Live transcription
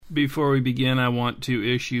Before we begin, I want to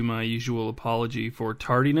issue my usual apology for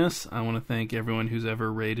tardiness. I want to thank everyone who's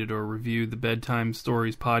ever rated or reviewed the Bedtime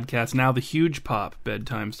Stories podcast, now the Huge Pop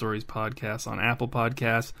Bedtime Stories podcast on Apple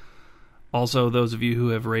Podcasts. Also, those of you who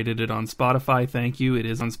have rated it on Spotify, thank you. It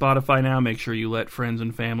is on Spotify now. Make sure you let friends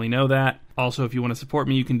and family know that. Also, if you want to support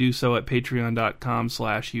me, you can do so at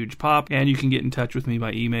patreon.com/hugepop, and you can get in touch with me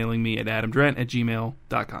by emailing me at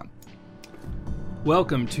adamdrent@gmail.com.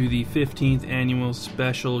 Welcome to the 15th annual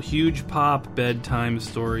special Huge Pop Bedtime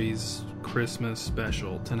Stories Christmas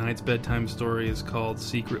special. Tonight's bedtime story is called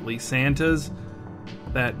Secretly Santa's.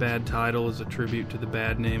 That bad title is a tribute to the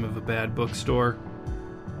bad name of a bad bookstore.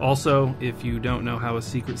 Also, if you don't know how a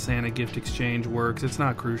Secret Santa gift exchange works, it's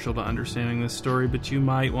not crucial to understanding this story, but you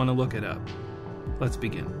might want to look it up. Let's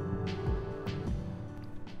begin.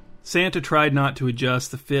 Santa tried not to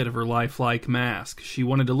adjust the fit of her lifelike mask. She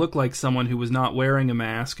wanted to look like someone who was not wearing a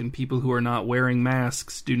mask, and people who are not wearing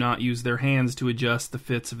masks do not use their hands to adjust the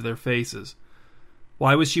fits of their faces.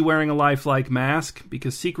 Why was she wearing a lifelike mask?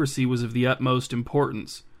 Because secrecy was of the utmost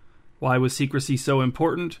importance. Why was secrecy so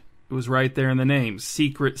important? It was right there in the name,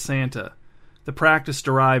 Secret Santa. The practice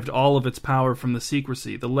derived all of its power from the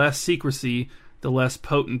secrecy. The less secrecy, the less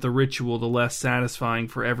potent the ritual, the less satisfying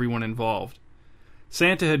for everyone involved.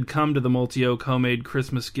 Santa had come to the Multi-Oak Homemade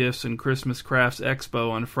Christmas Gifts and Christmas Crafts Expo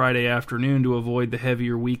on Friday afternoon to avoid the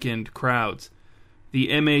heavier weekend crowds. The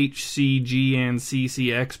MHCG&CC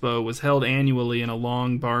Expo was held annually in a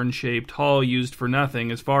long barn-shaped hall used for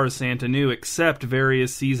nothing, as far as Santa knew, except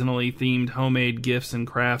various seasonally themed homemade gifts and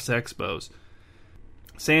crafts expos.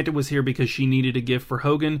 Santa was here because she needed a gift for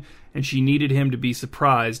Hogan, and she needed him to be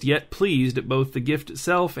surprised, yet pleased at both the gift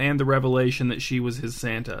itself and the revelation that she was his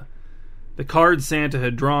Santa. The card Santa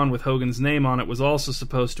had drawn with Hogan's name on it was also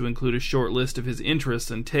supposed to include a short list of his interests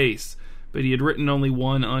and tastes, but he had written only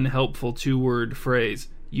one unhelpful two-word phrase,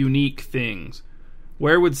 unique things.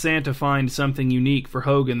 Where would Santa find something unique for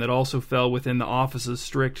Hogan that also fell within the office's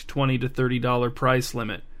strict $20 to $30 price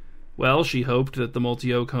limit? Well, she hoped that the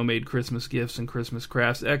Multi-Oak Homemade Christmas Gifts and Christmas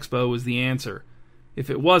Crafts Expo was the answer. If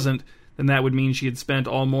it wasn't, then that would mean she had spent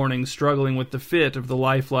all morning struggling with the fit of the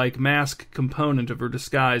lifelike mask component of her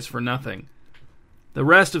disguise for nothing. The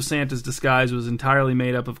rest of Santa's disguise was entirely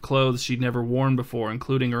made up of clothes she'd never worn before,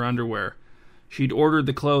 including her underwear. She'd ordered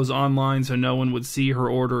the clothes online so no one would see her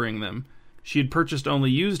ordering them. She had purchased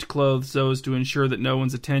only used clothes so as to ensure that no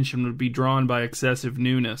one's attention would be drawn by excessive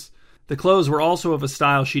newness. The clothes were also of a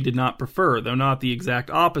style she did not prefer, though not the exact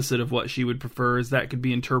opposite of what she would prefer, as that could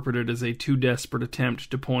be interpreted as a too desperate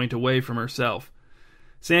attempt to point away from herself.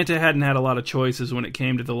 Santa hadn't had a lot of choices when it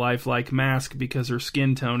came to the lifelike mask because her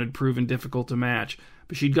skin tone had proven difficult to match,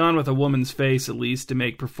 but she'd gone with a woman's face at least to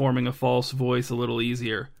make performing a false voice a little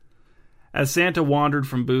easier. As Santa wandered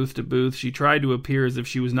from booth to booth, she tried to appear as if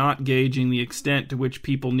she was not gauging the extent to which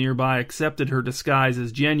people nearby accepted her disguise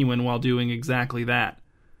as genuine while doing exactly that.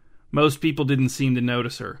 Most people didn't seem to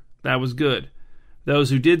notice her. That was good. Those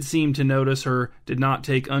who did seem to notice her did not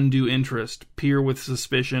take undue interest, peer with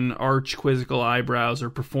suspicion, arch quizzical eyebrows, or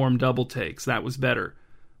perform double takes. That was better.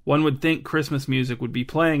 One would think Christmas music would be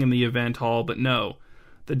playing in the event hall, but no.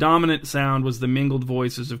 The dominant sound was the mingled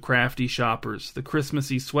voices of crafty shoppers, the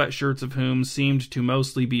Christmassy sweatshirts of whom seemed to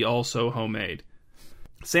mostly be also homemade.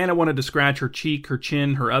 Santa wanted to scratch her cheek, her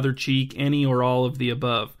chin, her other cheek, any or all of the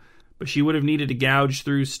above, but she would have needed to gouge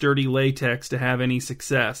through sturdy latex to have any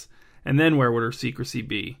success, and then where would her secrecy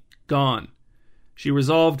be? Gone. She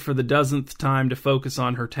resolved for the dozenth time to focus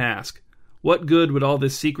on her task. What good would all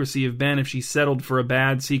this secrecy have been if she settled for a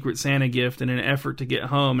bad Secret Santa gift in an effort to get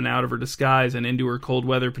home and out of her disguise and into her cold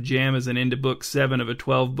weather pajamas and into book 7 of a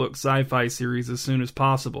 12-book sci-fi series as soon as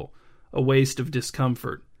possible? A waste of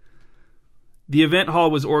discomfort. The event hall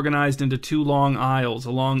was organized into 2 long aisles.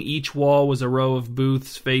 Along each wall was a row of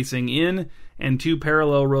booths facing in, and 2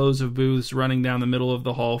 parallel rows of booths running down the middle of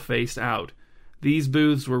the hall faced out. These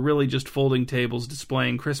booths were really just folding tables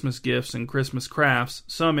displaying Christmas gifts and Christmas crafts,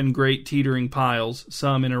 some in great teetering piles,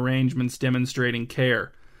 some in arrangements demonstrating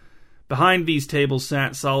care. Behind these tables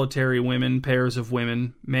sat solitary women, pairs of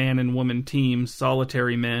women, man and woman teams,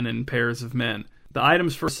 solitary men, and pairs of men. The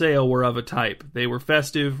items for sale were of a type. They were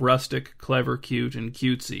festive, rustic, clever, cute, and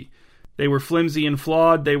cutesy. They were flimsy and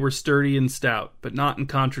flawed, they were sturdy and stout, but not in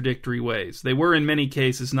contradictory ways. They were in many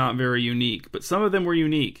cases not very unique, but some of them were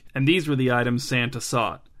unique, and these were the items Santa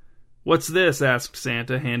sought. "What's this?" asked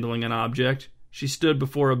Santa, handling an object. She stood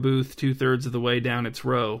before a booth 2/3 of the way down its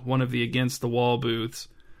row, one of the against-the-wall booths.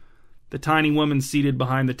 The tiny woman seated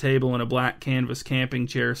behind the table in a black canvas camping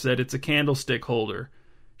chair said, "It's a candlestick holder."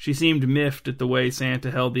 She seemed miffed at the way Santa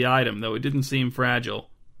held the item, though it didn't seem fragile.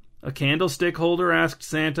 A candlestick holder? Asked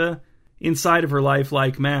Santa. Inside of her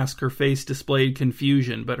lifelike mask, her face displayed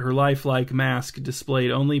confusion, but her lifelike mask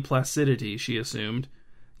displayed only placidity, she assumed.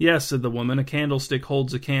 Yes, said the woman, a candlestick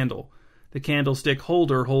holds a candle. The candlestick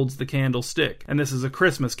holder holds the candlestick, and this is a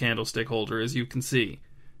Christmas candlestick holder, as you can see.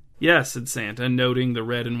 Yes, said Santa, noting the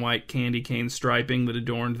red and white candy cane striping that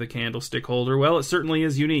adorned the candlestick holder. Well, it certainly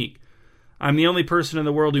is unique. I'm the only person in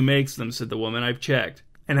the world who makes them, said the woman. I've checked.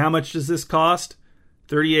 And how much does this cost?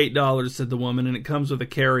 $38, said the woman, and it comes with a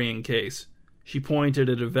carrying case. She pointed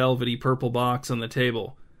at a velvety purple box on the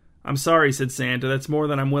table. I'm sorry, said Santa, that's more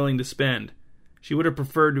than I'm willing to spend. She would have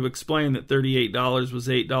preferred to explain that $38 was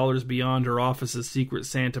 $8 beyond her office's secret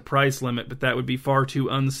Santa price limit, but that would be far too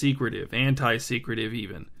unsecretive, anti-secretive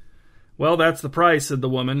even. Well, that's the price, said the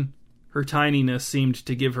woman. Her tininess seemed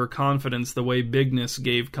to give her confidence the way bigness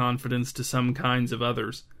gave confidence to some kinds of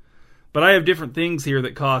others. But I have different things here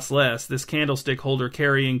that cost less, this candlestick holder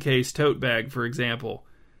carrying case tote bag, for example.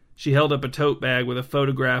 She held up a tote bag with a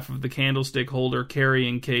photograph of the candlestick holder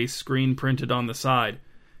carrying case screen printed on the side.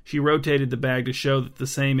 She rotated the bag to show that the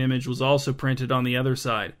same image was also printed on the other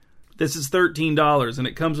side. This is $13, and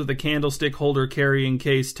it comes with a candlestick holder carrying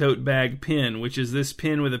case tote bag pin, which is this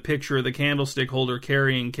pin with a picture of the candlestick holder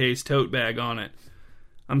carrying case tote bag on it.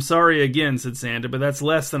 I'm sorry again, said Santa, but that's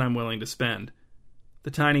less than I'm willing to spend. The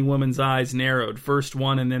tiny woman's eyes narrowed, first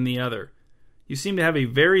one and then the other. You seem to have a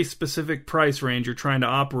very specific price range you're trying to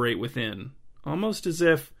operate within. Almost as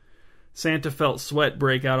if... Santa felt sweat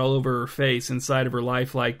break out all over her face inside of her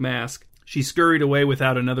lifelike mask. She scurried away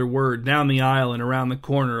without another word, down the aisle and around the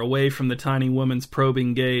corner, away from the tiny woman's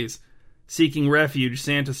probing gaze. Seeking refuge,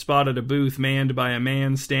 Santa spotted a booth manned by a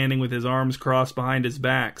man standing with his arms crossed behind his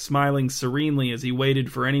back, smiling serenely as he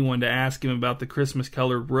waited for anyone to ask him about the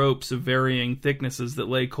Christmas-colored ropes of varying thicknesses that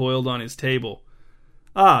lay coiled on his table.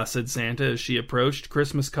 Ah, said Santa as she approached,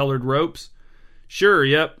 Christmas-colored ropes? Sure,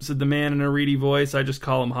 yep, said the man in a reedy voice. I just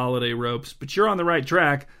call them holiday ropes. But you're on the right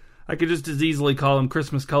track. I could just as easily call them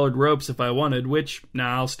Christmas-colored ropes if I wanted,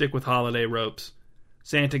 I'll stick with holiday ropes.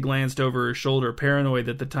 Santa glanced over her shoulder, paranoid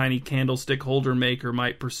that the tiny candlestick holder maker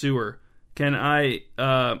might pursue her. Can I,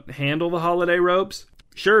 handle the holiday ropes?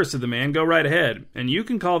 Sure, said the man, go right ahead. And you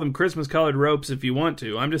can call them Christmas-colored ropes if you want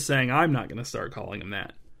to. I'm just saying I'm not going to start calling them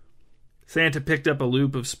that. Santa picked up a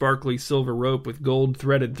loop of sparkly silver rope with gold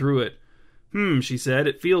threaded through it. She said,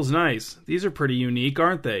 it feels nice. These are pretty unique,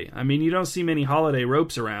 aren't they? I mean, you don't see many holiday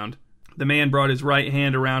ropes around. The man brought his right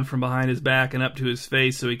hand around from behind his back and up to his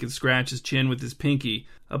face so he could scratch his chin with his pinky,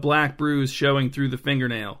 a black bruise showing through the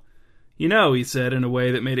fingernail. You know, he said in a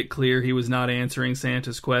way that made it clear he was not answering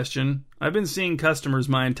Santa's question, I've been seeing customers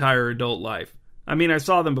my entire adult life. I mean, I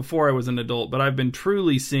saw them before I was an adult, but I've been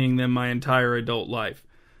truly seeing them my entire adult life.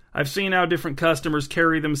 I've seen how different customers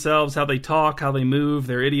carry themselves, how they talk, how they move,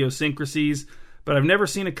 their idiosyncrasies, but I've never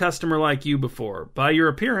seen a customer like you before. By your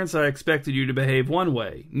appearance, I expected you to behave one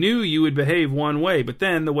way. Knew you would behave one way, but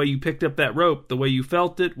then the way you picked up that rope, the way you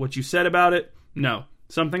felt it, what you said about it, no.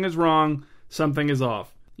 Something is wrong. Something is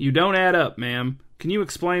off. You don't add up, ma'am. Can you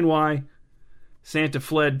explain why? Santa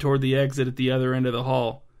fled toward the exit at the other end of the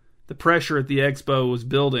hall. The pressure at the expo was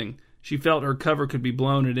building. She felt her cover could be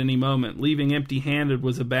blown at any moment. Leaving empty-handed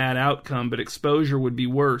was a bad outcome, but exposure would be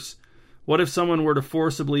worse. What if someone were to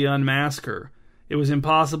forcibly unmask her? It was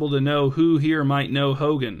impossible to know who here might know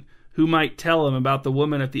Hogan, who might tell him about the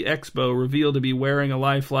woman at the expo revealed to be wearing a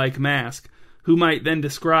lifelike mask, who might then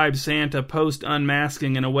describe Santa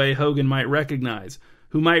post-unmasking in a way Hogan might recognize,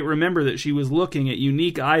 who might remember that she was looking at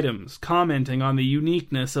unique items, commenting on the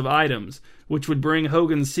uniqueness of items, which would bring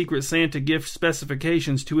Hogan's Secret Santa gift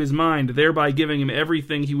specifications to his mind, thereby giving him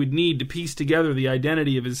everything he would need to piece together the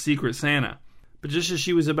identity of his Secret Santa. But just as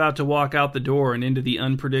she was about to walk out the door and into the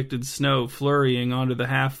unpredicted snow flurrying onto the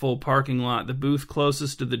half-full parking lot, the booth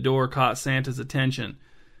closest to the door caught Santa's attention.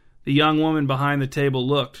 The young woman behind the table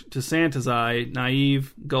looked, to Santa's eye,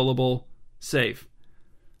 naive, gullible, safe.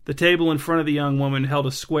 The table in front of the young woman held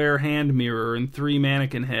a square hand mirror and 3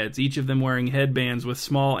 mannequin heads, each of them wearing headbands with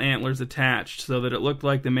small antlers attached, so that it looked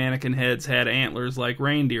like the mannequin heads had antlers like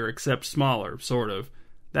reindeer, except smaller, sort of.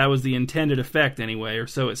 That was the intended effect anyway, or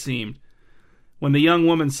so it seemed. When the young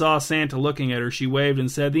woman saw Santa looking at her, she waved and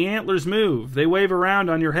said, "The antlers move. They wave around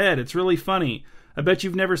on your head. It's really funny. I bet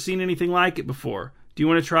you've never seen anything like it before. Do you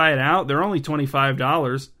want to try it out? They're only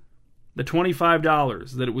 $25. The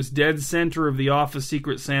 $25, that it was dead center of the office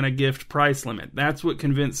Secret Santa gift price limit. That's what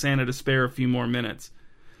convinced Santa to spare a few more minutes.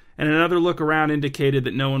 And another look around indicated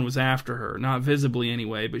that no one was after her, not visibly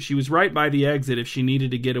anyway, but she was right by the exit if she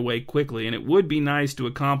needed to get away quickly, and it would be nice to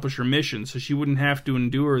accomplish her mission so she wouldn't have to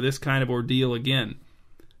endure this kind of ordeal again.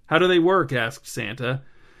 "How do they work?" asked Santa.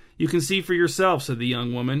 "You can see for yourself," said the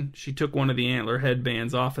young woman. She took one of the antler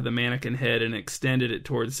headbands off of the mannequin head and extended it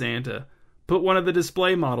toward Santa. "Put one of the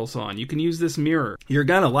display models on. You can use this mirror. You're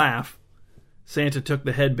gonna laugh." Santa took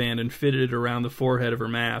the headband and fitted it around the forehead of her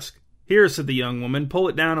mask. "Here," said the young woman, "pull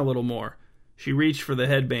it down a little more." She reached for the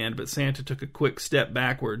headband, but Santa took a quick step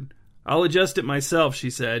backward. "I'll adjust it myself," she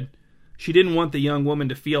said. She didn't want the young woman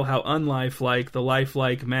to feel how unlifelike the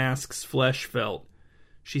lifelike mask's flesh felt.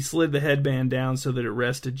 She slid the headband down so that it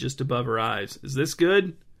rested just above her eyes. "Is this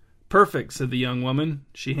good?" "Perfect," said the young woman.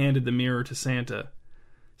 She handed the mirror to Santa.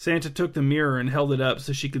 Santa took the mirror and held it up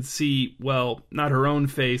so she could see, well, not her own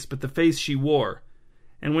face, but the face she wore.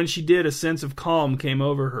 And when she did, a sense of calm came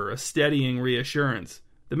over her, a steadying reassurance.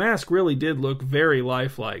 The mask really did look very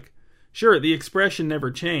lifelike. Sure, the expression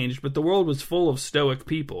never changed, but the world was full of stoic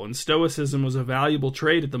people, and stoicism was a valuable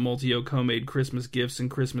trait at the Multi-Oak Homemade Christmas Gifts and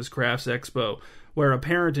Christmas Crafts Expo, where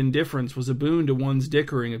apparent indifference was a boon to one's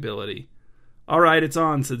dickering ability. "All right, it's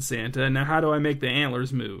on," said Santa. "Now how do I make the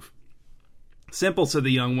antlers move?" "Simple," said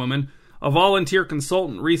the young woman. "A volunteer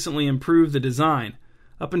consultant recently improved the design.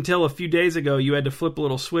 Up until a few days ago, you had to flip a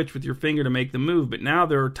little switch with your finger to make them move, but now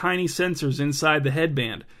there are tiny sensors inside the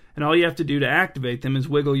headband, and all you have to do to activate them is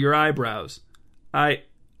wiggle your eyebrows." I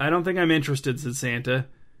don't think I'm interested," said Santa.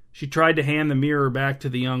 She tried to hand the mirror back to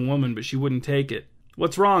the young woman, but she wouldn't take it.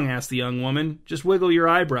 "What's wrong?" asked the young woman. "Just wiggle your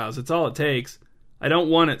eyebrows. It's all it takes." "I don't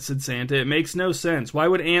want it," said Santa. "It makes no sense. Why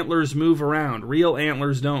would antlers move around? Real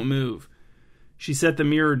antlers don't move." She set the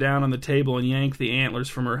mirror down on the table and yanked the antlers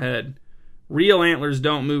from her head. "Real antlers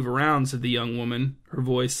don't move around," said the young woman, her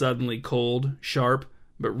voice suddenly cold, sharp,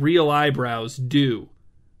 "but real eyebrows do."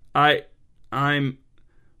 I'm...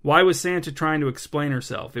 Why was Santa trying to explain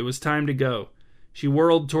herself? It was time to go. She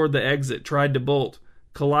whirled toward the exit, tried to bolt,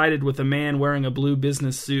 collided with a man wearing a blue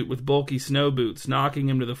business suit with bulky snow boots, knocking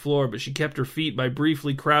him to the floor, but she kept her feet by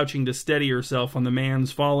briefly crouching to steady herself on the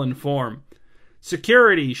man's fallen form.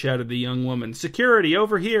 "Security!" shouted the young woman. "Security,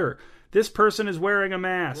 over here! This person is wearing a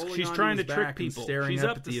mask. She's trying to trick people. She's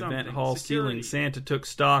up at the event hall ceiling." Santa took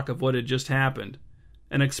stock of what had just happened.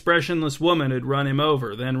 An expressionless woman had run him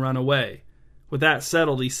over, then run away. With that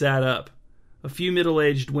settled, he sat up. A few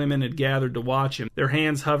middle-aged women had gathered to watch him, their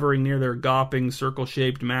hands hovering near their gawping,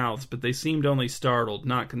 circle-shaped mouths, but they seemed only startled,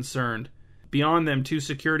 not concerned. Beyond them, 2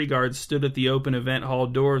 security guards stood at the open event hall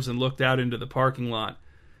doors and looked out into the parking lot.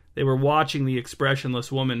 They were watching the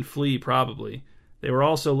expressionless woman flee, probably. They were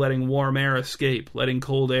also letting warm air escape, letting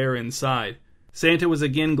cold air inside. Santa was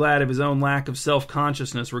again glad of his own lack of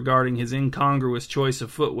self-consciousness regarding his incongruous choice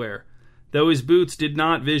of footwear. Though his boots did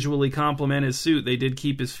not visually complement his suit, they did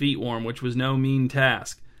keep his feet warm, which was no mean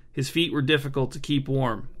task. His feet were difficult to keep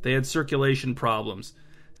warm. They had circulation problems.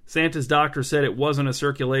 Santa's doctor said it wasn't a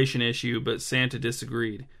circulation issue, but Santa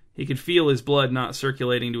disagreed. He could feel his blood not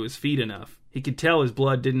circulating to his feet enough. He could tell his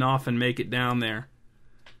blood didn't often make it down there.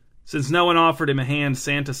 Since no one offered him a hand,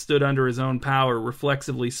 Santa stood under his own power,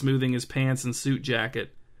 reflexively smoothing his pants and suit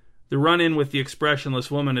jacket. The run-in with the expressionless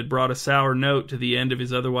woman had brought a sour note to the end of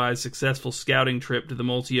his otherwise successful scouting trip to the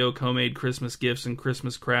Multi-Oak Homemade Christmas Gifts and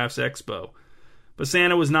Christmas Crafts Expo. But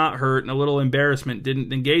Santa was not hurt, and a little embarrassment didn't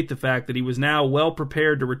negate the fact that he was now well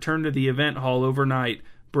prepared to return to the event hall overnight,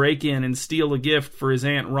 break in, and steal a gift for his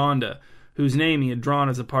Aunt Rhonda, whose name he had drawn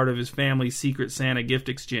as a part of his family's Secret Santa gift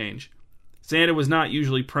exchange. Santa was not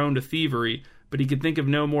usually prone to thievery, but he could think of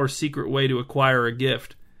no more secret way to acquire a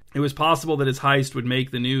gift. It was possible that his heist would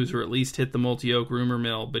make the news or at least hit the Multi-Oak rumor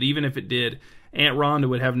mill, but even if it did, Aunt Rhonda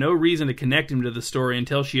would have no reason to connect him to the story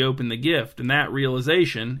until she opened the gift, and that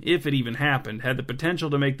realization, if it even happened, had the potential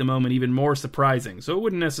to make the moment even more surprising, so it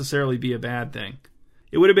wouldn't necessarily be a bad thing.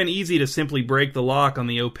 It would have been easy to simply break the lock on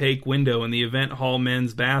the opaque window in the event hall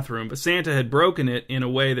men's bathroom, but Santa had broken it in a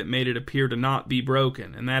way that made it appear to not be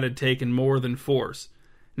broken, and that had taken more than force.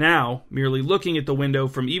 Now, merely looking at the window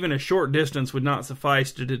from even a short distance would not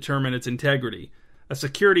suffice to determine its integrity. A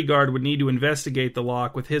security guard would need to investigate the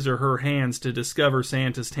lock with his or her hands to discover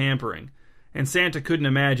Santa's tampering, and Santa couldn't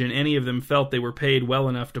imagine any of them felt they were paid well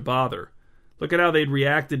enough to bother. Look at how they'd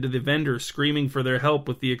reacted to the vendor screaming for their help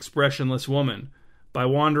with the expressionless woman, by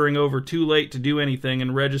wandering over too late to do anything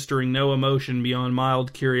and registering no emotion beyond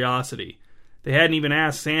mild curiosity. They hadn't even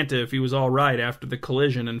asked Santa if he was all right after the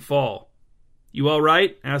collision and fall. "You all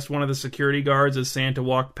right?" asked one of the security guards as Santa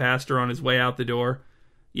walked past her on his way out the door.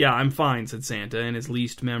 "Yeah, I'm fine," said Santa in his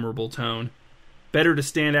least memorable tone. Better to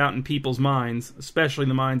stand out in people's minds, especially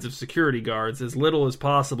the minds of security guards, as little as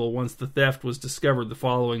possible once the theft was discovered the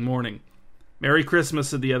following morning. "Merry Christmas,"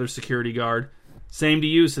 said the other security guard. "Same to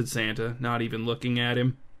you," said Santa, not even looking at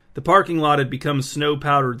him. The parking lot had become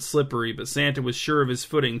snow-powdered slippery, but Santa was sure of his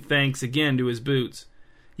footing thanks again to his boots.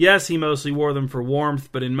 Yes, he mostly wore them for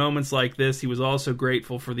warmth, but in moments like this he was also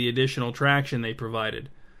grateful for the additional traction they provided.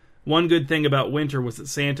 One good thing about winter was that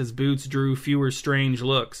Santa's boots drew fewer strange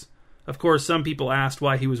looks. Of course, some people asked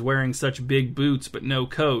why he was wearing such big boots but no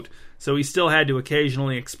coat, so he still had to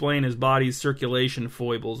occasionally explain his body's circulation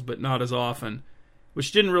foibles, but not as often,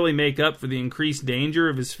 which didn't really make up for the increased danger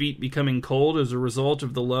of his feet becoming cold as a result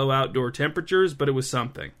of the low outdoor temperatures, but it was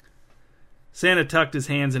something. Santa tucked his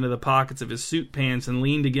hands into the pockets of his suit pants and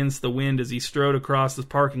leaned against the wind as he strode across the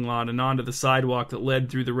parking lot and onto the sidewalk that led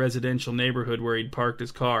through the residential neighborhood where he'd parked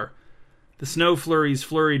his car. The snow flurries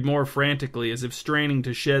flurried more frantically, as if straining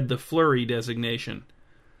to shed the flurry designation.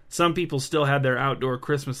 Some people still had their outdoor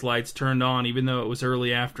Christmas lights turned on even though it was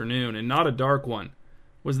early afternoon, and not a dark one.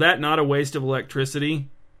 Was that not a waste of electricity?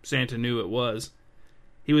 Santa knew it was.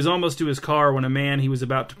 He was almost to his car when a man he was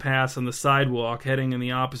about to pass on the sidewalk heading in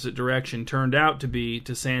the opposite direction turned out to be,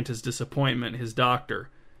 to Santa's disappointment, his doctor.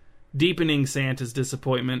 Deepening Santa's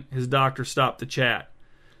disappointment, his doctor stopped the chat.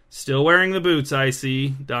 "Still wearing the boots, I see."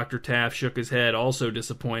 Dr. Taft shook his head, also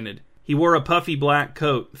disappointed. He wore a puffy black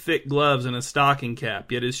coat, thick gloves, and a stocking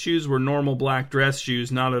cap, yet his shoes were normal black dress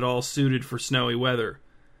shoes not at all suited for snowy weather.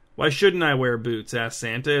 "Why shouldn't I wear boots?" asked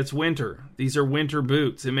Santa. "It's winter. These are winter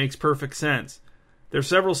boots. It makes perfect sense." "They're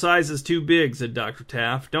several sizes too big," said Dr.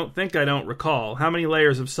 Taft. "Don't think I don't recall. How many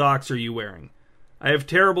layers of socks are you wearing?" "I have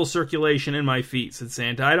terrible circulation in my feet," said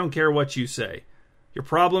Santa. "I don't care what you say." "Your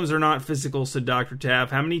problems are not physical," said Dr.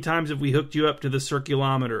 Taft. "How many times have we hooked you up to the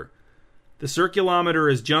circulometer?" "The circulometer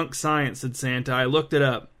is junk science," said Santa. "I looked it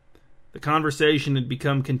up." The conversation had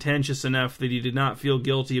become contentious enough that he did not feel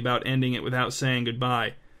guilty about ending it without saying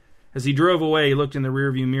goodbye. As he drove away, he looked in the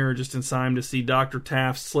rearview mirror just in time to see Dr.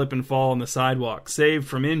 Taft slip and fall on the sidewalk, saved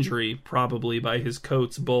from injury, probably, by his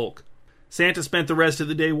coat's bulk. Santa spent the rest of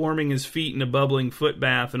the day warming his feet in a bubbling foot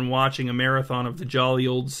bath and watching a marathon of the Jolly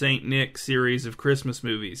Old St. Nick series of Christmas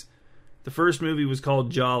movies. The first movie was called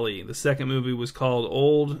Jolly, the second movie was called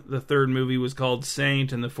Old, the third movie was called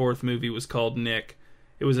Saint, and the fourth movie was called Nick.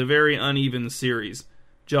 It was a very uneven series.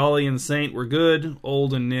 Jolly and Saint were good,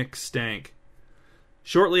 Old and Nick stank.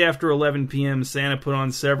 Shortly after 11 p.m., Santa put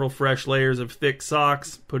on several fresh layers of thick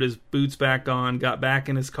socks, put his boots back on, got back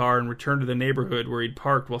in his car, and returned to the neighborhood where he'd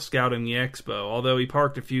parked while scouting the expo, although he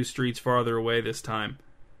parked a few streets farther away this time.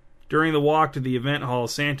 During the walk to the event hall,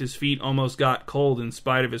 Santa's feet almost got cold in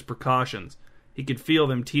spite of his precautions. He could feel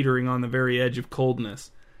them teetering on the very edge of coldness.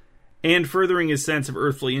 And furthering his sense of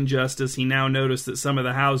earthly injustice, he now noticed that some of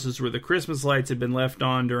the houses where the Christmas lights had been left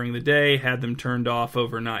on during the day had them turned off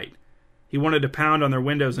overnight. He wanted to pound on their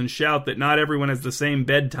windows and shout that not everyone has the same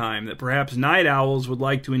bedtime, that perhaps night owls would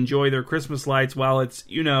like to enjoy their Christmas lights while it's,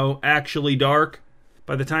 actually dark.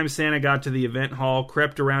 By the time Santa got to the event hall,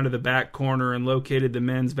 crept around to the back corner, and located the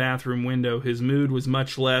men's bathroom window, his mood was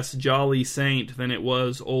much less Jolly Saint than it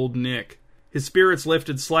was Old Nick. His spirits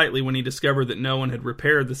lifted slightly when he discovered that no one had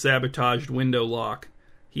repaired the sabotaged window lock.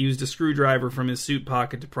 He used a screwdriver from his suit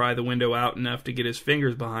pocket to pry the window out enough to get his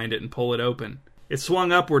fingers behind it and pull it open. It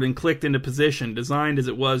swung upward and clicked into position, designed as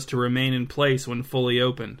it was to remain in place when fully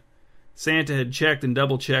opened. Santa had checked and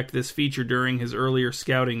double-checked this feature during his earlier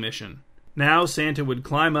scouting mission. Now Santa would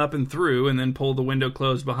climb up and through, and then pull the window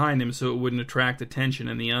closed behind him so it wouldn't attract attention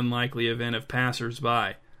in the unlikely event of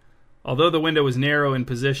passers-by. Although the window was narrow and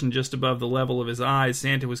positioned just above the level of his eyes,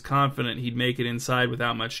 Santa was confident he'd make it inside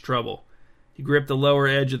without much trouble. He gripped the lower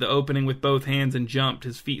edge of the opening with both hands and jumped,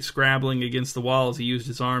 his feet scrabbling against the wall as he used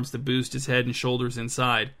his arms to boost his head and shoulders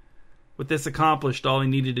inside. With this accomplished, all he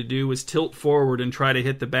needed to do was tilt forward and try to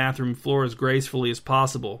hit the bathroom floor as gracefully as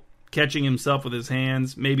possible, catching himself with his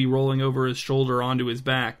hands, maybe rolling over his shoulder onto his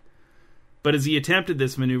back. But as he attempted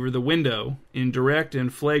this maneuver, the window, in direct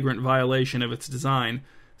and flagrant violation of its design,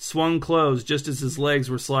 swung closed just as his legs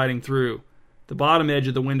were sliding through. The bottom edge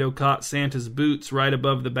of the window caught Santa's boots right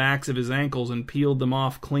above the backs of his ankles and peeled them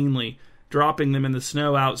off cleanly, dropping them in the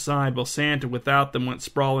snow outside while Santa without them went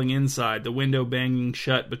sprawling inside, the window banging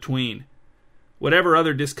shut between. Whatever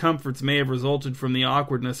other discomforts may have resulted from the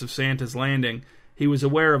awkwardness of Santa's landing, he was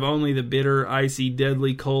aware of only the bitter, icy,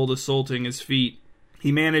 deadly cold assaulting his feet.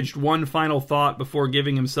 He managed one final thought before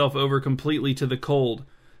giving himself over completely to the cold.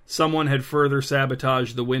 Someone had further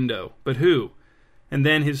sabotaged the window. But who? And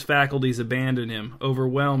then his faculties abandoned him,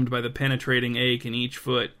 overwhelmed by the penetrating ache in each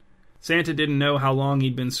foot. Santa didn't know how long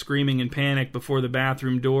he'd been screaming in panic before the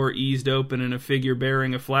bathroom door eased open and a figure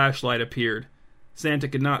bearing a flashlight appeared. Santa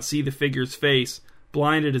could not see the figure's face,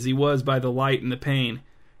 blinded as he was by the light and the pain.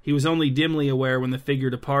 He was only dimly aware when the figure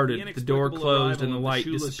departed. The door closed and the light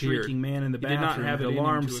disappeared. Man in the bathroom did not have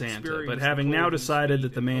alarmed Santa, but having now decided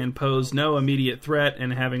that the man posed no immediate threat,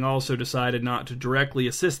 and having also decided not to directly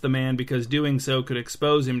assist the man because doing so could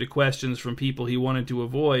expose him to questions from people he wanted to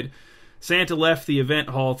avoid, Santa left the event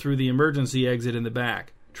hall through the emergency exit in the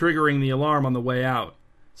back, triggering the alarm on the way out.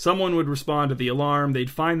 Someone would respond to the alarm, they'd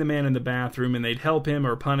find the man in the bathroom, and they'd help him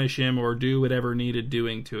or punish him or do whatever needed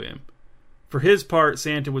doing to him. For his part,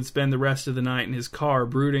 Santa would spend the rest of the night in his car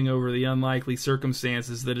brooding over the unlikely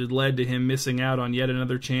circumstances that had led to him missing out on yet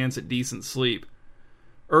another chance at decent sleep.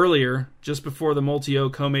 Earlier, just before the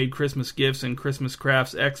Multi-Oak Homemade Christmas Gifts and Christmas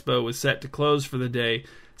Crafts Expo was set to close for the day,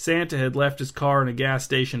 Santa had left his car in a gas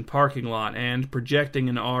station parking lot and, projecting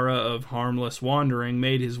an aura of harmless wandering,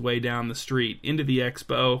 made his way down the street, into the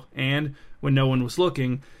expo, and, when no one was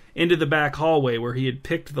looking, into the back hallway where he had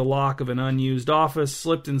picked the lock of an unused office,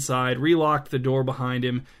 slipped inside, relocked the door behind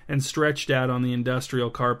him, and stretched out on the industrial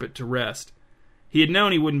carpet to rest. He had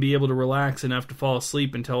known he wouldn't be able to relax enough to fall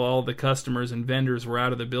asleep until all the customers and vendors were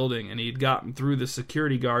out of the building, and he had gotten through the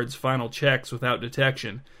security guard's final checks without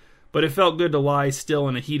detection. But it felt good to lie still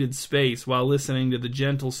in a heated space while listening to the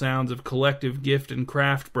gentle sounds of collective gift and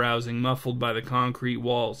craft browsing muffled by the concrete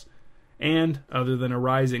walls. And, other than a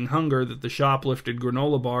rising hunger that the shoplifted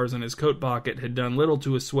granola bars in his coat pocket had done little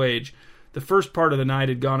to assuage, the first part of the night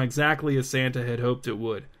had gone exactly as Santa had hoped it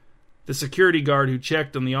would. The security guard who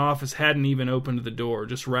checked on the office hadn't even opened the door,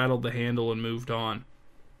 just rattled the handle and moved on.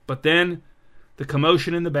 But then, the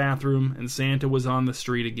commotion in the bathroom, and Santa was on the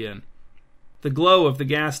street again. The glow of the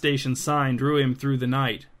gas station sign drew him through the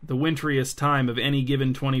night, the wintriest time of any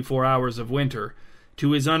given 24 hours of winter,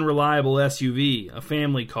 to his unreliable SUV, a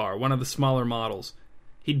family car, one of the smaller models.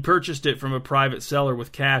 He'd purchased it from a private seller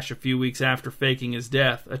with cash a few weeks after faking his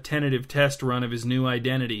death, a tentative test run of his new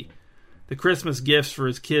identity. The Christmas gifts for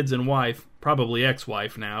his kids and wife, probably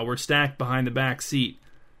ex-wife now, were stacked behind the back seat.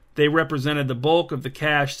 They represented the bulk of the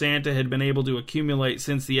cash Santa had been able to accumulate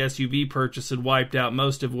since the SUV purchase had wiped out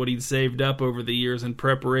most of what he'd saved up over the years in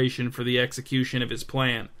preparation for the execution of his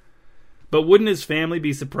plan. But wouldn't his family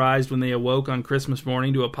be surprised when they awoke on Christmas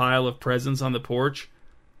morning to a pile of presents on the porch?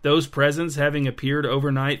 Those presents having appeared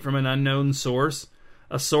overnight from an unknown source?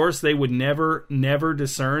 A source they would never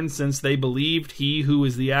discern since they believed he who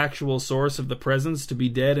is the actual source of the presents to be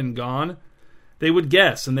dead and gone? They would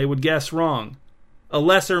guess, and they would guess wrong. A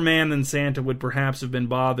lesser man than Santa would perhaps have been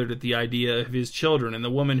bothered at the idea of his children and the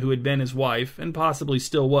woman who had been his wife, and possibly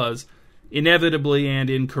still was, inevitably and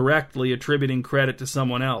incorrectly attributing credit to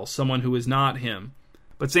someone else, someone who was not him.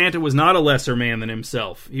 But Santa was not a lesser man than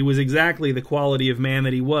himself. He was exactly the quality of man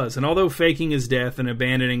that he was, and although faking his death and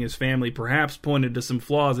abandoning his family perhaps pointed to some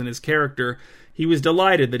flaws in his character, he was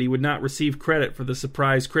delighted that he would not receive credit for the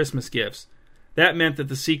surprise Christmas gifts. That meant that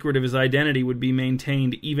the secret of his identity would be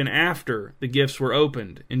maintained even after the gifts were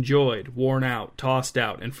opened, enjoyed, worn out, tossed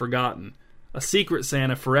out, and forgotten. A secret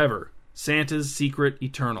Santa forever. Santa's secret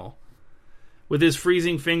eternal. With his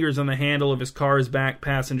freezing fingers on the handle of his car's back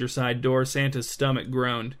passenger side door, Santa's stomach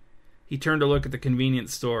groaned. He turned to look at the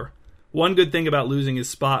convenience store. One good thing about losing his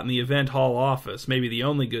spot in the event hall office, maybe the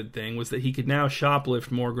only good thing, was that he could now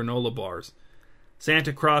shoplift more granola bars.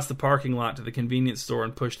 Santa crossed the parking lot to the convenience store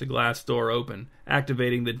and pushed the glass door open,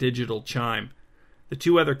 activating the digital chime. The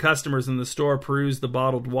two other customers in the store perused the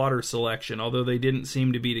bottled water selection, although they didn't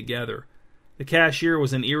seem to be together. The cashier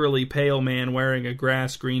was an eerily pale man wearing a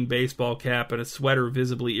grass-green baseball cap and a sweater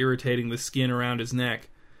visibly irritating the skin around his neck.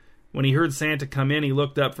 When he heard Santa come in, he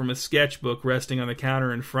looked up from a sketchbook resting on the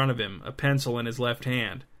counter in front of him, a pencil in his left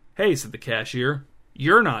hand. "Hey," said the cashier,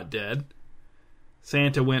 "you're not dead."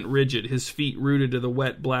 Santa went rigid, his feet rooted to the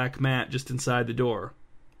wet black mat just inside the door.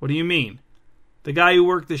 "What do you mean?" "The guy who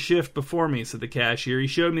worked the shift before me," said the cashier. "He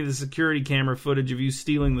showed me the security camera footage of you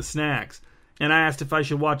stealing the snacks. And I asked if I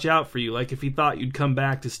should watch out for you, like if he thought you'd come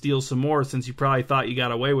back to steal some more since you probably thought you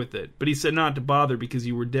got away with it. But he said not to bother because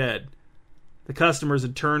you were dead." The customers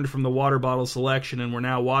had turned from the water bottle selection and were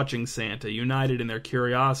now watching Santa, united in their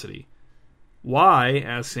curiosity. "Why,"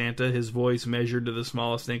 asked Santa, his voice measured to the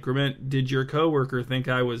smallest increment, "did your coworker think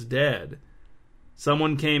I was dead?"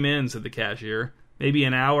 "Someone came in," said the cashier. "Maybe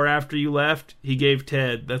an hour after you left. He gave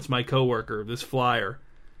Ted, that's my coworker, this flyer."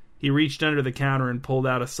 He reached under the counter and pulled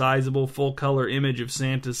out a sizable, full-color image of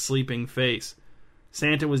Santa's sleeping face.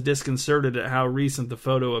 Santa was disconcerted at how recent the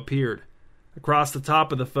photo appeared. Across the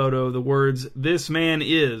top of the photo, the words, "This man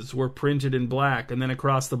is," were printed in black, and then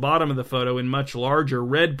across the bottom of the photo, in much larger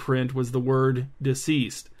red print, was the word,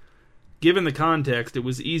 "Deceased." Given the context, it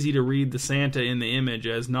was easy to read the Santa in the image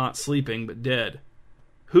as not sleeping, but dead.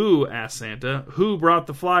 "Who," asked Santa, "who brought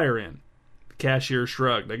the flyer in?" The cashier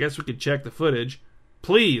shrugged. "I guess we could check the footage."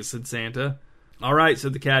 "Please," said Santa. "All right,"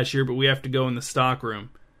 said the cashier, "but we have to go in the stockroom."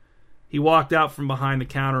 He walked out from behind the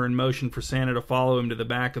counter and motioned for Santa to follow him to the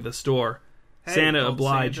back of the store. Hey, Santa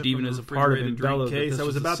obliged, Santa even as a part of him bellowed that I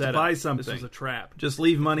was about to buy something. This was a trap. "Just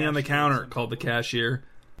leave money on the counter," called the cashier.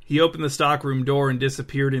 He opened the stockroom door and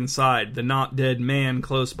disappeared inside, the not-dead man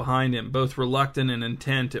close behind him, both reluctant and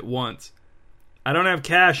intent at once. "I don't have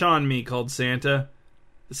cash on me," called Santa.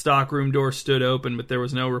 The stockroom door stood open, but there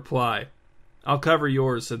was no reply. "I'll cover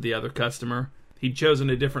yours," said the other customer. He'd chosen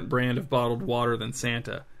a different brand of bottled water than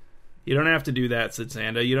Santa. "You don't have to do that," said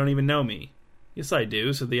Santa. "You don't even know me." "Yes, I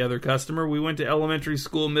do," said the other customer. "We went to elementary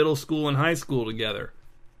school, middle school, and high school together."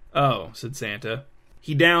 "Oh," said Santa.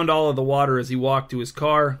 He downed all of the water as he walked to his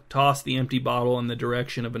car, tossed the empty bottle in the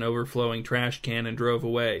direction of an overflowing trash can, and drove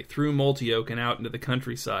away, through Multioke and out into the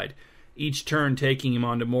countryside, each turn taking him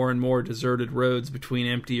onto more and more deserted roads between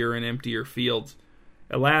emptier and emptier fields.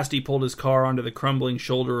 At last he pulled his car onto the crumbling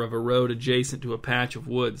shoulder of a road adjacent to a patch of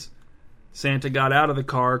woods. Santa got out of the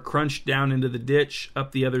car, crunched down into the ditch,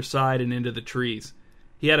 up the other side, and into the trees.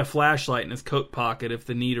 He had a flashlight in his coat pocket if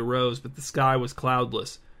the need arose, but the sky was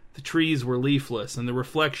cloudless. The trees were leafless, and the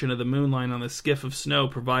reflection of the moonlight on the skiff of snow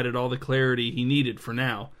provided all the clarity he needed for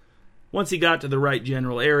now. Once he got to the right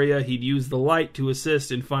general area, he'd use the light to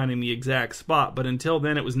assist in finding the exact spot, but until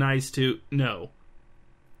then it was nice to... No.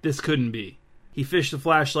 This couldn't be. He fished the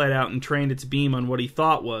flashlight out and trained its beam on what he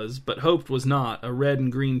thought was, but hoped was not, a red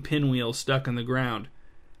and green pinwheel stuck in the ground.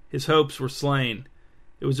 His hopes were slain.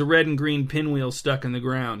 It was a red and green pinwheel stuck in the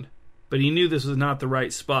ground. But he knew this was not the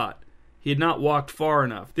right spot. He had not walked far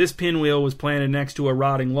enough. This pinwheel was planted next to a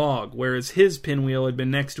rotting log, whereas his pinwheel had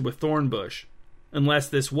been next to a thorn bush. Unless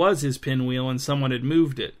this was his pinwheel and someone had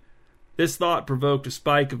moved it. This thought provoked a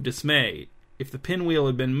spike of dismay. If the pinwheel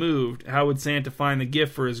had been moved, how would Santa find the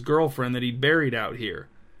gift for his girlfriend that he'd buried out here?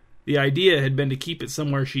 The idea had been to keep it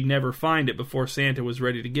somewhere she'd never find it before Santa was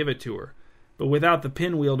ready to give it to her. But without the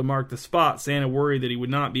pinwheel to mark the spot, Santa worried that he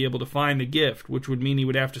would not be able to find the gift, which would mean he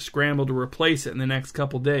would have to scramble to replace it in the next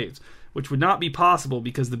couple days, which would not be possible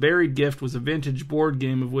because the buried gift was a vintage board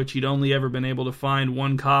game of which he'd only ever been able to find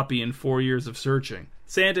one copy in 4 years of searching.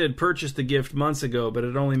 Santa had purchased the gift months ago, but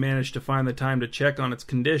had only managed to find the time to check on its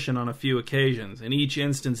condition on a few occasions, in each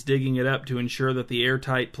instance digging it up to ensure that the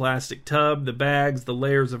airtight plastic tub, the bags, the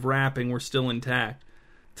layers of wrapping were still intact.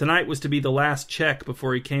 Tonight was to be the last check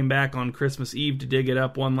before he came back on Christmas Eve to dig it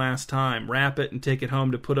up one last time, wrap it, and take it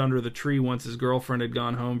home to put under the tree once his girlfriend had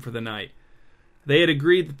gone home for the night. They had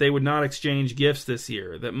agreed that they would not exchange gifts this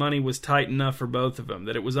year, that money was tight enough for both of them,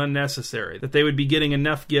 that it was unnecessary, that they would be getting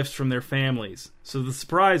enough gifts from their families. So the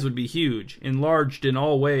surprise would be huge, enlarged in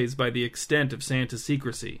all ways by the extent of Santa's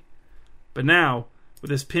secrecy. But now, with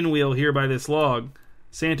this pinwheel here by this log,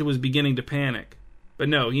 Santa was beginning to panic. But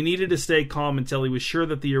no, he needed to stay calm until he was sure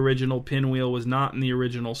that the original pinwheel was not in the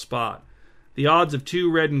original spot. The odds of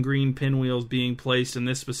 2 red and green pinwheels being placed in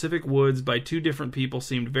this specific woods by 2 different people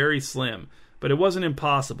seemed very slim, but it wasn't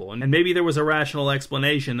impossible, and maybe there was a rational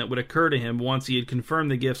explanation that would occur to him once he had confirmed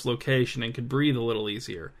the gift's location and could breathe a little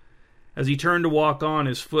easier. As he turned to walk on,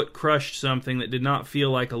 his foot crushed something that did not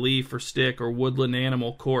feel like a leaf or stick or woodland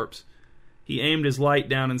animal corpse. He aimed his light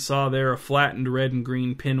down and saw there a flattened red and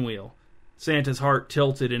green pinwheel. Santa's heart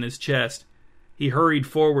tilted in his chest. He hurried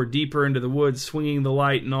forward deeper into the woods, swinging the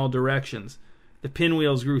light in all directions. The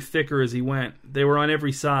pinwheels grew thicker as he went. They were on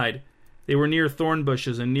every side. They were near thorn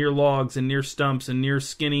bushes and near logs and near stumps and near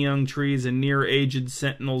skinny young trees and near aged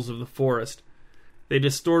sentinels of the forest. They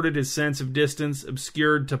distorted his sense of distance,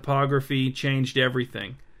 obscured topography, changed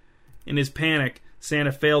everything. In his panic,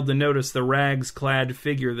 Santa failed to notice the rags-clad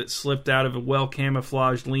figure that slipped out of a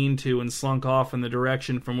well-camouflaged lean-to and slunk off in the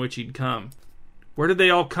direction from which he'd come. "Where did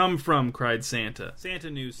they all come from?" cried Santa.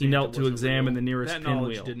 Santa knew Santa He knelt to wasn't examine real. the nearest That pinwheel.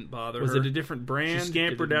 knowledge didn't bother Was her. it a different brand? She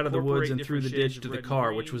scampered Did it out of the woods and incorporate through the different ditch shades to of the red and car,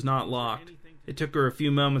 green? which was not locked. Anything? It took her a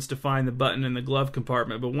few moments to find the button in the glove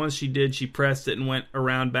compartment, but once she did, she pressed it and went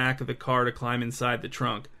around back of the car to climb inside the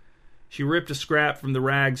trunk. She ripped a scrap from the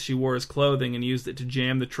rags she wore as clothing and used it to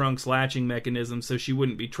jam the trunk's latching mechanism so she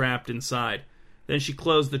wouldn't be trapped inside. Then she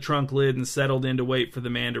closed the trunk lid and settled in to wait for the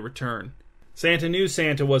man to return. Santa knew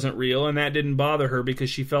Santa wasn't real, and that didn't bother her because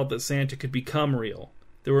she felt that Santa could become real.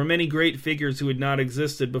 There were many great figures who had not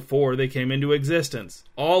existed before they came into existence.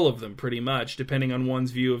 All of them, pretty much, depending on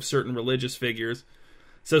one's view of certain religious figures.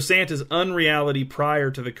 So Santa's unreality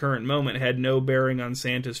prior to the current moment had no bearing on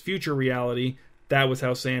Santa's future reality. That was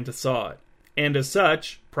how Santa saw it. And as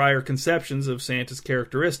such, prior conceptions of Santa's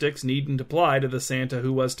characteristics needn't apply to the Santa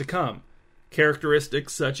who was to come.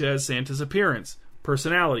 Characteristics such as Santa's appearance,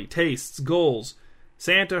 personality, tastes, goals.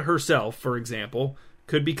 Santa herself, for example,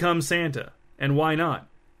 could become Santa. And why not?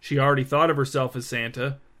 She already thought of herself as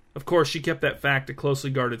Santa. Of course, she kept that fact a closely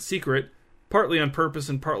guarded secret, partly on purpose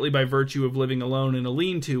and partly by virtue of living alone in a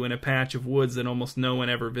lean-to in a patch of woods that almost no one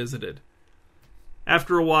ever visited.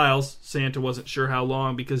 After a while, Santa wasn't sure how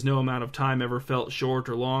long because no amount of time ever felt short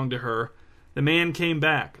or long to her, the man came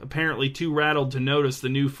back, apparently too rattled to notice the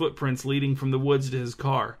new footprints leading from the woods to his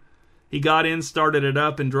car. He got in, started it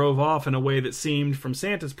up, and drove off in a way that seemed, from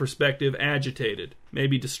Santa's perspective, agitated,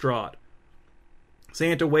 maybe distraught.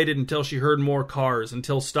 Santa waited until she heard more cars,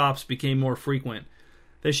 until stops became more frequent.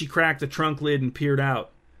 Then she cracked the trunk lid and peered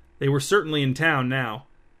out. They were certainly in town now.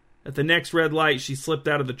 At the next red light, she slipped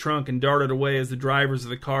out of the trunk and darted away as the drivers of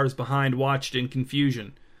the cars behind watched in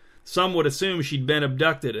confusion. Some would assume she'd been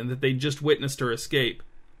abducted and that they'd just witnessed her escape.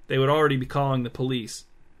 They would already be calling the police.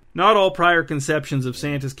 Not all prior conceptions of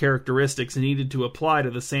Santa's characteristics needed to apply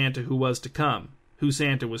to the Santa who was to come, who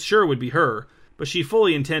Santa was sure would be her, but she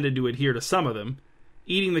fully intended to adhere to some of them,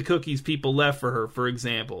 eating the cookies people left for her, for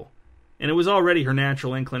example. And it was already her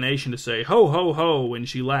natural inclination to say, "Ho, ho, ho," when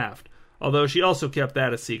she laughed, although she also kept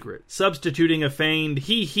that a secret, substituting a feigned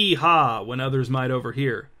he-he-ha when others might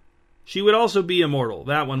overhear. She would also be immortal.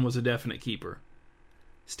 That one was a definite keeper.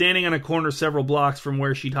 Standing on a corner several blocks from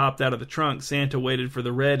where she'd hopped out of the trunk, Santa waited for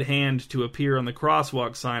the red hand to appear on the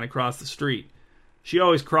crosswalk sign across the street. She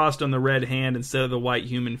always crossed on the red hand instead of the white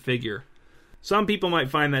human figure. Some people might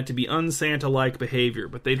find that to be un-Santa-like behavior,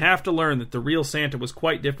 but they'd have to learn that the real Santa was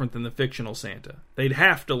quite different than the fictional Santa. They'd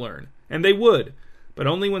have to learn. And they would, but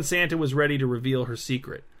only when Santa was ready to reveal her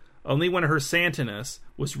secret. Only when her Santaness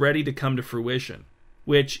was ready to come to fruition.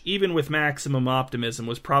 Which, even with maximum optimism,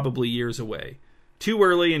 was probably years away. Too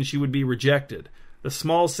early and she would be rejected. The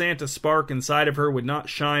small Santa spark inside of her would not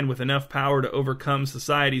shine with enough power to overcome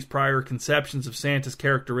society's prior conceptions of Santa's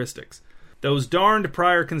characteristics. Those darned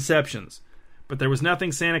prior conceptions. But there was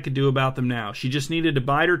nothing Santa could do about them now. She just needed to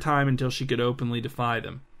bide her time until she could openly defy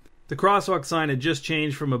them. The crosswalk sign had just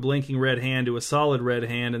changed from a blinking red hand to a solid red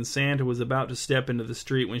hand, and Santa was about to step into the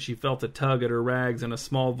street when she felt a tug at her rags and a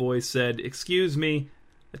small voice said, "Excuse me,"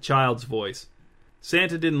 a child's voice.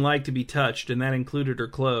 Santa didn't like to be touched, and that included her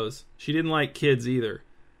clothes. She didn't like kids either.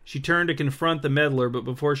 She turned to confront the meddler, but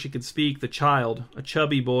before she could speak, the child, a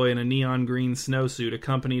chubby boy in a neon green snowsuit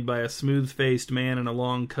accompanied by a smooth-faced man in a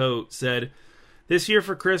long coat, said, "This year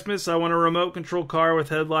for Christmas, I want a remote control car with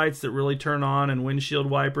headlights that really turn on and windshield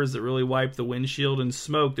wipers that really wipe the windshield and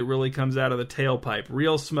smoke that really comes out of the tailpipe.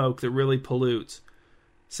 Real smoke that really pollutes."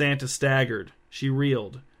 Santa staggered. She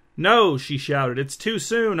reeled. "No," she shouted. "It's too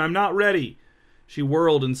soon. I'm not ready." She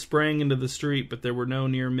whirled and sprang into the street, but there were no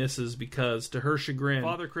near misses because, to her chagrin,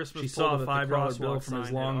 she saw the $5 bill from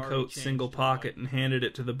his long coat's single pocket and handed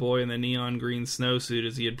it to the boy in the neon green snowsuit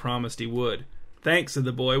as he had promised he would. "Thanks," said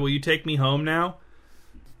the boy. "Will you take me home now?"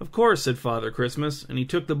 "Of course," said Father Christmas, and he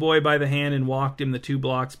took the boy by the hand and walked him the 2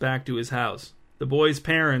 blocks back to his house. The boy's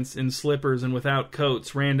parents, in slippers and without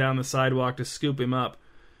coats, ran down the sidewalk to scoop him up.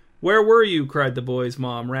 "Where were you?" cried the boy's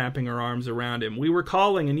mom, wrapping her arms around him. "We were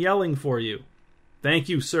calling and yelling for you." "Thank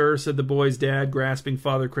you, sir," said the boy's dad, grasping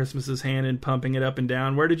Father Christmas's hand and pumping it up and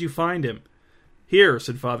down. "Where did you find him?" "Here,"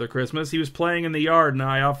 said Father Christmas. "He was playing in the yard, and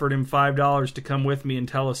I offered him $5 to come with me and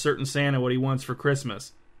tell a certain Santa what he wants for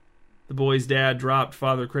Christmas." The boy's dad dropped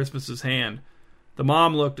Father Christmas's hand. The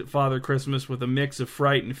mom looked at Father Christmas with a mix of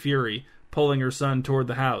fright and fury, pulling her son toward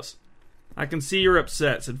the house. "I can see you're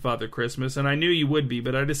upset," said Father Christmas, "and I knew you would be,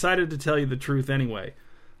 but I decided to tell you the truth anyway.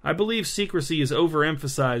 I believe secrecy is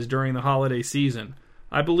overemphasized during the holiday season.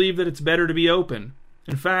 I believe that it's better to be open.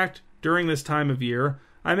 In fact, during this time of year,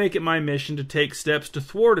 I make it my mission to take steps to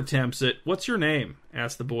thwart attempts at—" "What's your name?"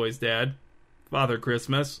 asked the boy's dad. "Father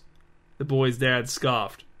Christmas." The boy's dad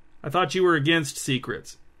scoffed. "I thought you were against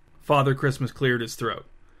secrets." Father Christmas cleared his throat.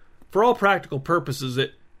 "For all practical purposes,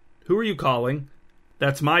 Who are you calling?"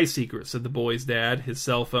 "That's my secret," said the boy's dad, his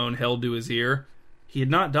cell phone held to his ear. He had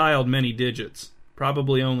not dialed many digits.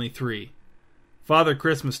 Probably only 3. Father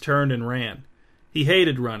Christmas turned and ran. He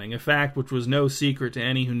hated running, a fact which was no secret to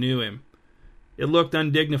any who knew him. It looked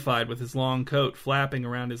undignified with his long coat flapping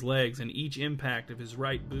around his legs, and each impact of his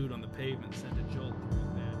right boot on the pavement sent a jolt through his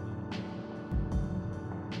back.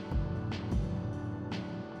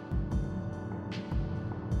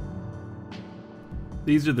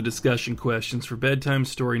 These are the discussion questions for bedtime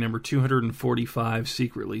story number 245,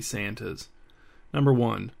 Secretly Santas. Number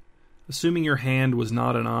 1. Assuming your hand was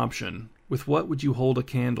not an option, with what would you hold a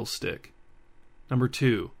candlestick? Number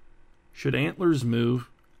 2. Should antlers move?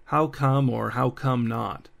 How come or how come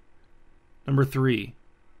not? Number 3.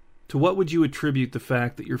 To what would you attribute the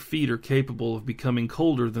fact that your feet are capable of becoming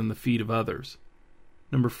colder than the feet of others?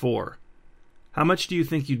 Number 4. How much do you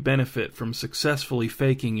think you'd benefit from successfully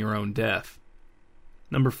faking your own death?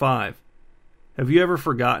 Number 5. Have you ever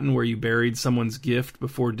forgotten where you buried someone's gift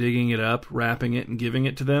before digging it up, wrapping it, and giving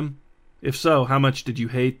it to them? If so, how much did you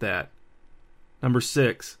hate that? Number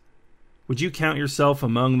 6. Would you count yourself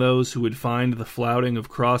among those who would find the flouting of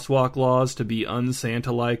crosswalk laws to be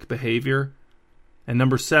un-Santa-like behavior? And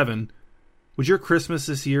number 7. Would your Christmas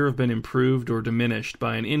this year have been improved or diminished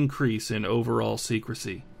by an increase in overall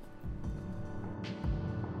secrecy?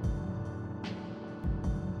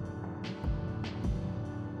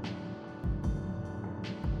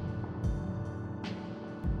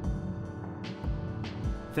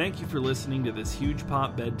 Thank you for listening to this Huge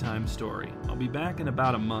Pop Bedtime story. I'll be back in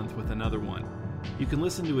about a month with another one. You can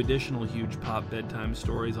listen to additional Huge Pop Bedtime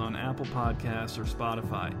stories on Apple Podcasts or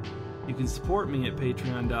Spotify. You can support me at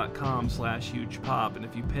patreon.com/hugepop, and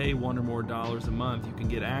if you pay $1 or more a month, you can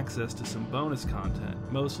get access to some bonus content,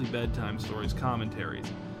 mostly bedtime stories, commentaries.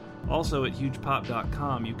 Also at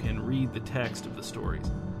hugepop.com, you can read the text of the stories.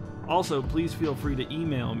 Also, please feel free to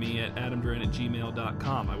email me at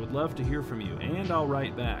adamduran@gmail.com. I would love to hear from you, and I'll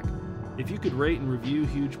write back. If you could rate and review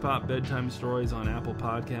Huge Pop Bedtime Stories on Apple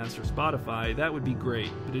Podcasts or Spotify, that would be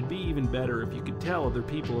great, but it'd be even better if you could tell other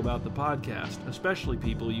people about the podcast, especially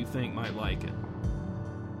people you think might like it.